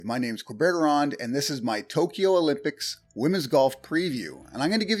My name's Corbert Ronde, and this is my Tokyo Olympics women's golf preview. And I'm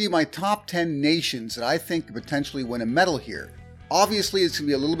going to give you my top 10 nations that I think could potentially win a medal here. Obviously, it's going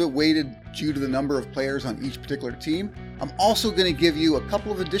to be a little bit weighted due to the number of players on each particular team. I'm also going to give you a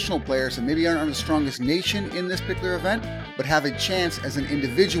couple of additional players that maybe aren't on the strongest nation in this particular event, but have a chance as an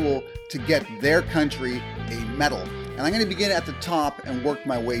individual to get their country a medal. And I'm going to begin at the top and work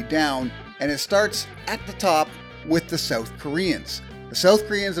my way down. And it starts at the top with the South Koreans. The South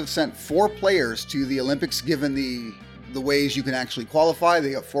Koreans have sent 4 players to the Olympics, given the ways you can actually qualify.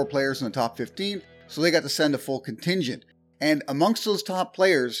 They got 4 players in the top 15, so they got to send a full contingent. And amongst those top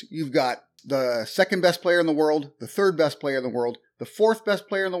players, you've got the second best player in the world, the third best player in the world, the fourth best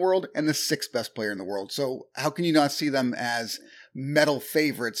player in the world, and the sixth best player in the world. So how can you not see them as medal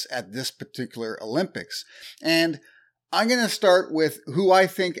favorites at this particular Olympics? And I'm going to start with who I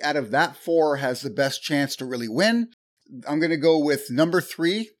think out of that 4 has the best chance to really win. I'm going to go with number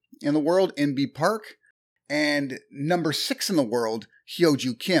 3 in the world, In-bi Park, and number 6 in the world,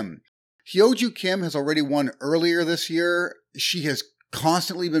 Hyo-joo Kim. Hyo-joo Kim has already won earlier this year. She has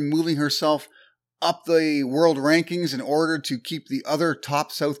constantly been moving herself up the world rankings in order to keep the other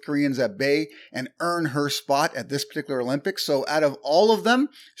top South Koreans at bay and earn her spot at this particular Olympics. So out of all of them,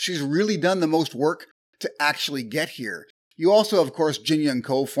 she's really done the most work to actually get here. You also have, of course, Jin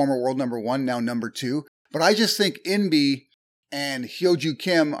Young-ko, former world number 1, now number 2. But I just think In-bi and Hyo-joo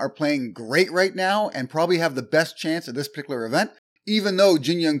Kim are playing great right now and probably have the best chance at this particular event. Even though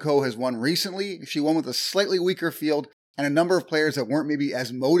Jin Young-ko has won recently, she won with a slightly weaker field and a number of players that weren't maybe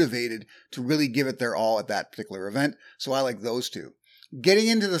as motivated to really give it their all at that particular event. So I like those 2. Getting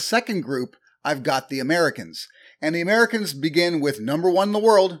into the second group, I've got the Americans. And the Americans begin with number 1 in the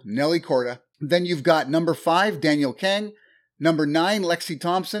world, Nelly Korda. Then you've got number 5, Danielle Kang. Number 9, Lexi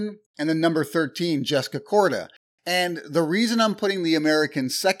Thompson. And then number 13, Jessica Korda. And the reason I'm putting the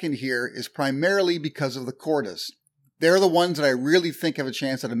Americans second here is primarily because of the Kordas. They're the ones that I really think have a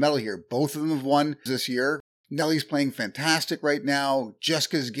chance at a medal here. Both of them have won this year. Nelly's playing fantastic right now.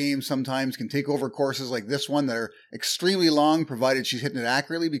 Jessica's game sometimes can take over courses like this one that are extremely long, provided she's hitting it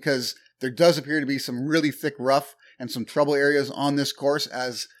accurately, because there does appear to be some really thick rough and some trouble areas on this course,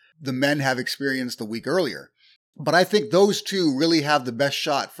 as the men have experienced a week earlier. But I think those 2 really have the best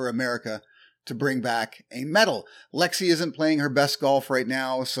shot for America to bring back a medal. Lexi isn't playing her best golf right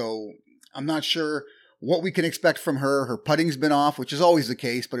now, so I'm not sure what we can expect from her. Her putting's been off, which is always the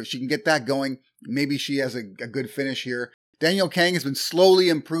case, but if she can get that going, maybe she has a good finish here. Danielle Kang has been slowly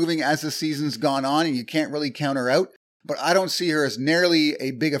improving as the season's gone on, and you can't really count her out, but I don't see her as nearly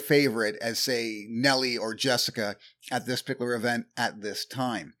a big a favorite as, say, Nelly or Jessica at this particular event at this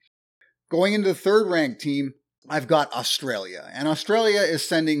time. Going into the third-ranked team, I've got Australia, and Australia is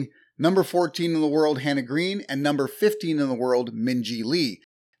sending number 14 in the world, Hannah Green, and number 15 in the world, Minjee Lee.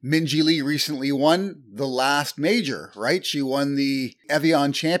 Minjee Lee recently won the last major, right? She won the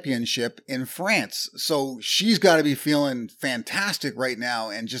Evian Championship in France. So she's got to be feeling fantastic right now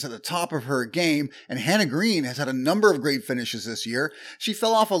and just at the top of her game. And Hannah Green has had a number of great finishes this year. She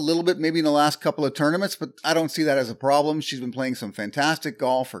fell off a little bit maybe in the last couple of tournaments, but I don't see that as a problem. She's been playing some fantastic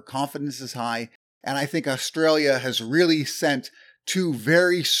golf. Her confidence is high. And I think Australia has really sent 2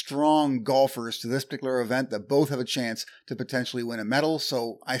 very strong golfers to this particular event that both have a chance to potentially win a medal.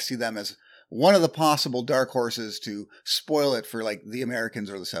 So I see them as one of the possible dark horses to spoil it for like the Americans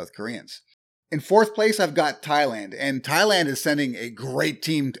or the South Koreans. In 4th place, I've got Thailand, and Thailand is sending a great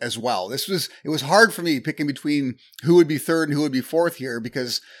team as well. It was hard for me picking between who would be 3rd and who would be 4th here,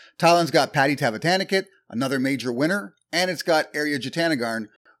 because Thailand's got Patty Tavatanakit, another major winner, and it's got Arya Jatanagarn,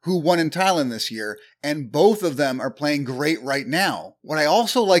 who won in Thailand this year, and both of them are playing great right now. What I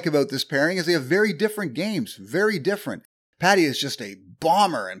also like about this pairing is they have very different games, very different. Patty is just a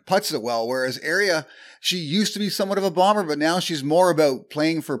bomber and putts it well, whereas Arya, she used to be somewhat of a bomber, but now she's more about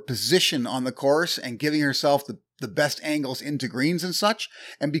playing for position on the course and giving herself the best angles into greens and such.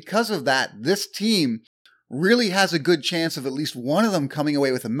 And because of that, this team really has a good chance of at least one of them coming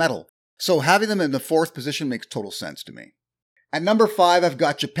away with a medal. So having them in the 4th position makes total sense to me. At number 5, I've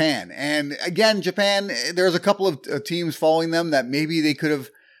got Japan. And again, Japan, there's a couple of teams following them that maybe they could have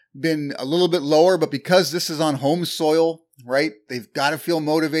been a little bit lower, but because this is on home soil, right, they've got to feel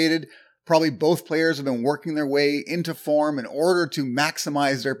motivated. Probably both players have been working their way into form in order to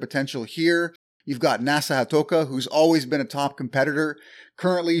maximize their potential here. You've got Nasa Hatoka, who's always been a top competitor.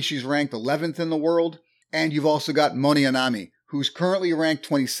 Currently, she's ranked 11th in the world. And you've also got Moni Anami, who's currently ranked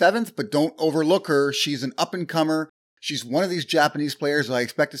 27th, but don't overlook her. She's an up-and-comer. She's one of these Japanese players that I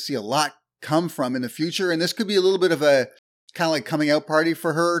expect to see a lot come from in the future. And this could be a little bit of a kind of like coming out party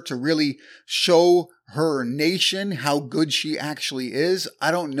for her to really show her nation how good she actually is.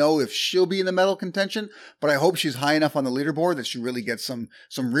 I don't know if she'll be in the medal contention, but I hope she's high enough on the leaderboard that she really gets some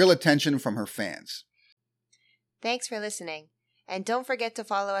real attention from her fans. Thanks for listening. And don't forget to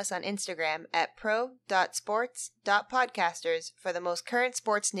follow us on Instagram at pro.sports.podcasters for the most current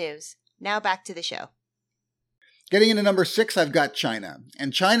sports news. Now back to the show. Getting into number 6, I've got China.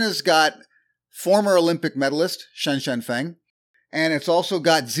 And China's got former Olympic medalist Shen Shenfeng. And it's also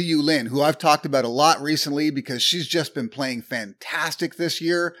got Ziyu Lin, who I've talked about a lot recently because she's just been playing fantastic this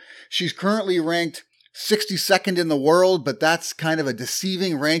year. She's currently ranked 62nd in the world, but that's kind of a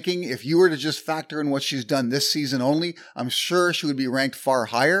deceiving ranking. If you were to just factor in what she's done this season only, I'm sure she would be ranked far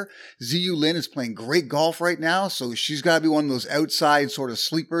higher. Ziyu Lin is playing great golf right now, so she's got to be one of those outside sort of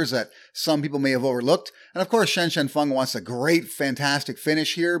sleepers that some people may have overlooked. And of course, Shen Shenfeng wants a great, fantastic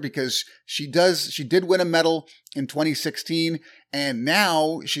finish here because she did win a medal in 2016, and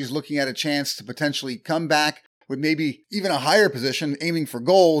now she's looking at a chance to potentially come back with maybe even a higher position, aiming for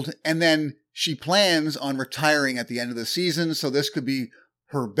gold, and then she plans on retiring at the end of the season, so this could be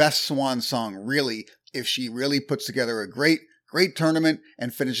her best swan song, really, if she really puts together a great tournament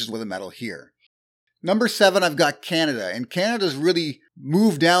and finishes with a medal here. Number 7, I've got Canada, and Canada's really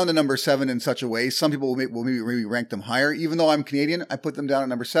moved down to number 7 in such a way. Some people will maybe rank them higher. Even though I'm Canadian, I put them down at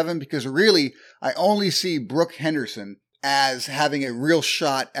number 7 because really, I only see Brooke Henderson as having a real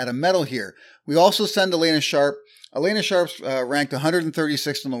shot at a medal here. We also send Elena Sharp. Elena Sharp's ranked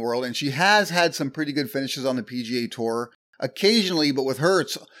 136th in the world, and she has had some pretty good finishes on the PGA Tour occasionally, but with her,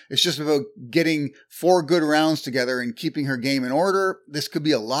 it's just about getting 4 good rounds together and keeping her game in order. This could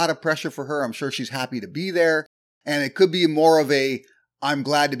be a lot of pressure for her. I'm sure she's happy to be there, and it could be more of a, I'm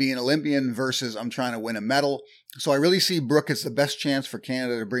glad to be an Olympian versus I'm trying to win a medal. So I really see Brooke as the best chance for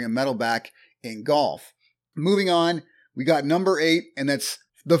Canada to bring a medal back in golf. Moving on, we got number 8, and that's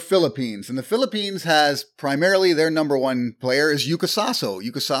the Philippines. And the Philippines has primarily their number 1 player is Yuka Saso.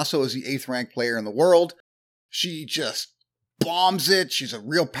 Yuka Saso is the 8th ranked player in the world. She just bombs it. She's a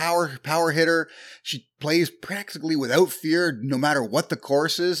real power hitter. She plays practically without fear, no matter what the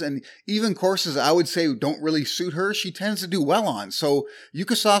course is. And even courses I would say don't really suit her, she tends to do well on. So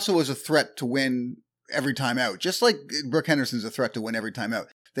Yuka Saso is a threat to win every time out, just like Brooke Henderson's a threat to win every time out.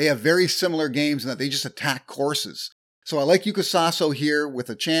 They have very similar games in that they just attack courses. So I like Yuka Saso here with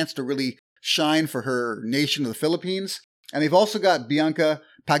a chance to really shine for her nation of the Philippines. And they've also got Bianca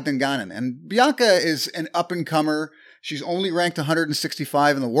Pagdanganan. And Bianca is an up-and-comer. She's only ranked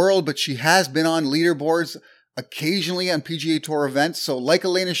 165 in the world, but she has been on leaderboards occasionally on PGA Tour events. So like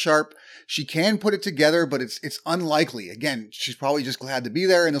Elena Sharp, she can put it together, but it's unlikely. Again, she's probably just glad to be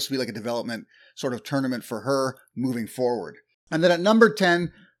there, and this will be like a development sort of tournament for her moving forward. And then at number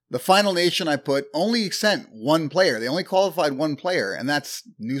 10, the final nation I put only sent 1 player. They only qualified 1 player, and that's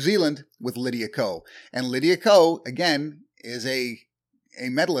New Zealand with Lydia Ko. And Lydia Ko, again, is a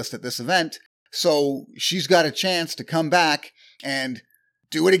medalist at this event, so she's got a chance to come back and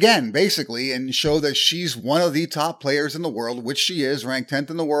do it again, basically, and show that she's one of the top players in the world, which she is, ranked 10th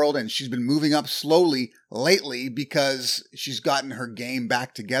in the world, and she's been moving up slowly lately because she's gotten her game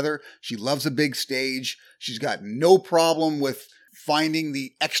back together. She loves a big stage. She's got no problem with finding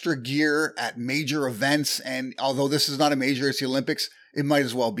the extra gear at major events, and although this is not a major, it's the Olympics, it might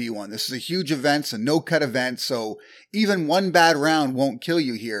as well be one. This is a huge event, it's a no-cut event, so even one bad round won't kill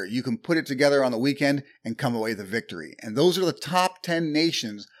you here. You can put it together on the weekend and come away with a victory. And those are the top 10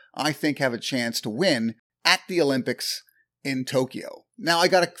 nations I think have a chance to win at the Olympics in Tokyo. Now, I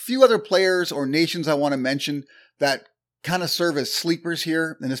got a few other players or nations I want to mention that kind of serve as sleepers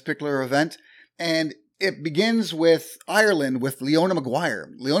here in this particular event, and it begins with Ireland with Leona Maguire.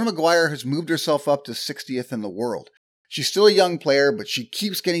 Leona Maguire has moved herself up to 60th in the world. She's still a young player, but she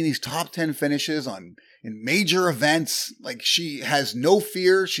keeps getting these top 10 finishes in major events. Like, she has no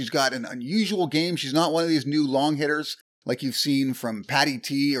fear. She's got an unusual game. She's not one of these new long hitters like you've seen from Patty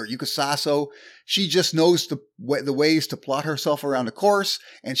T or Yuka Saso. She just knows the ways to plot herself around a course,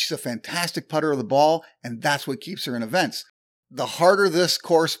 and she's a fantastic putter of the ball, and that's what keeps her in events. The harder this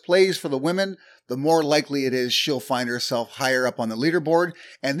course plays for the women, the more likely it is she'll find herself higher up on the leaderboard,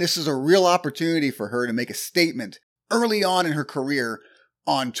 and this is a real opportunity for her to make a statement early on in her career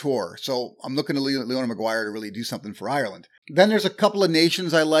on tour. So I'm looking to Leona Maguire to really do something for Ireland. Then there's a couple of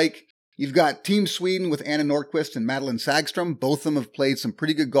nations I like. You've got Team Sweden with Anna Nordqvist and Madeline Sagstrom. Both of them have played some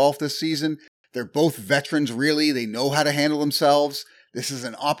pretty good golf this season. They're both veterans, really. They know how to handle themselves. This is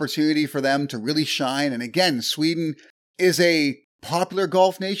an opportunity for them to really shine. And again, Sweden is a popular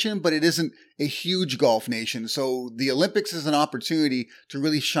golf nation, but it isn't a huge golf nation. So the Olympics is an opportunity to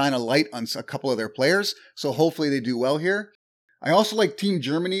really shine a light on a couple of their players. So hopefully they do well here. I also like Team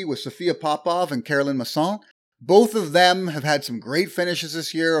Germany with Sofia Popov and Caroline Masson. Both of them have had some great finishes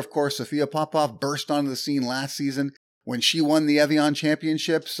this year. Of course, Sofia Popov burst onto the scene last season when she won the Evian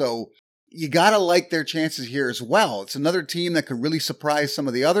Championship, so you gotta like their chances here as well. It's another team that could really surprise some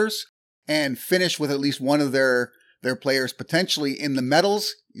of the others and finish with at least one of their players potentially in the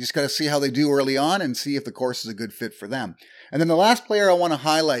medals. You just gotta see how they do early on and see if the course is a good fit for them. And then the last player I want to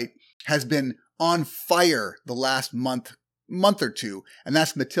highlight has been on fire the last month or two, and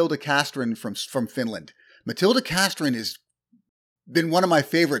that's Matilda Castren from Finland. Matilda Castren has been one of my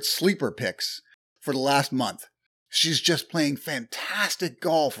favorite sleeper picks for the last month. She's just playing fantastic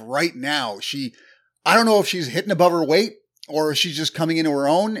golf right now. I don't know if she's hitting above her weight or if she's just coming into her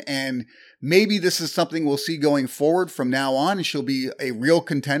own, and maybe this is something we'll see going forward from now on, and she'll be a real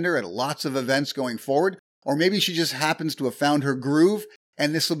contender at lots of events going forward. Or maybe she just happens to have found her groove,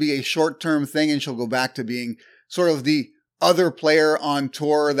 and this will be a short-term thing, and she'll go back to being sort of the other player on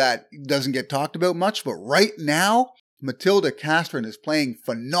tour that doesn't get talked about much. But right now, Matilda Castren is playing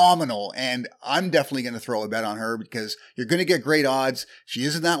phenomenal, and I'm definitely going to throw a bet on her because you're going to get great odds. She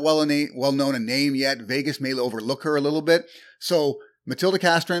isn't that well-known a name yet. Vegas may overlook her a little bit. So Matilda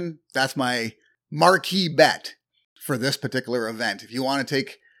Castren, that's my marquee bet for this particular event. If you want to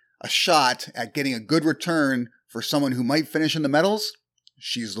take a shot at getting a good return for someone who might finish in the medals,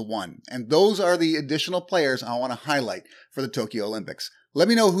 she's the one. And those are the additional players I want to highlight for the Tokyo Olympics. Let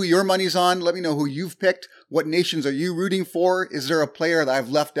me know who your money's on. Let me know who you've picked. What nations are you rooting for? Is there a player that I've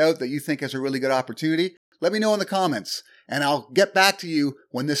left out that you think has a really good opportunity? Let me know in the comments, and I'll get back to you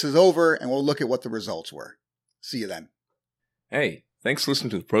when this is over, and we'll look at what the results were. See you then. Hey, thanks for listening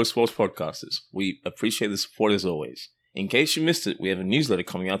to the Pro Sports Podcasters. We appreciate the support as always. In case you missed it, we have a newsletter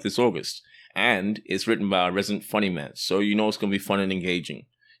coming out this August, and it's written by our resident funny man, so you know it's going to be fun and engaging.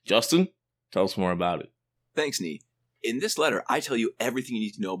 Justin, tell us more about it. Thanks, Nee. In this letter, I tell you everything you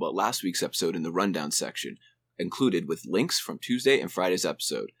need to know about last week's episode in the rundown section, included with links from Tuesday and Friday's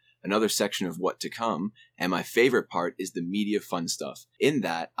episode, another section of what to come, and my favorite part is the media fun stuff. In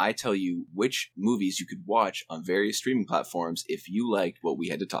that, I tell you which movies you could watch on various streaming platforms if you liked what we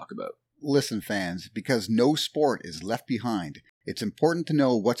had to talk about. Listen, fans, because no sport is left behind, it's important to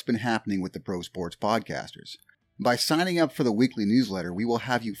know what's been happening with the Pro Sports Podcasters. By signing up for the weekly newsletter, we will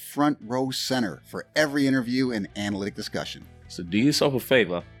have you front row center for every interview and analytic discussion. So do yourself a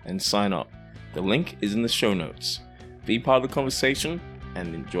favor and sign up. The link is in the show notes. Be part of the conversation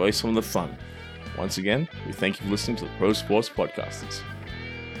and enjoy some of the fun. Once again, we thank you for listening to the Pro Sports Podcasters.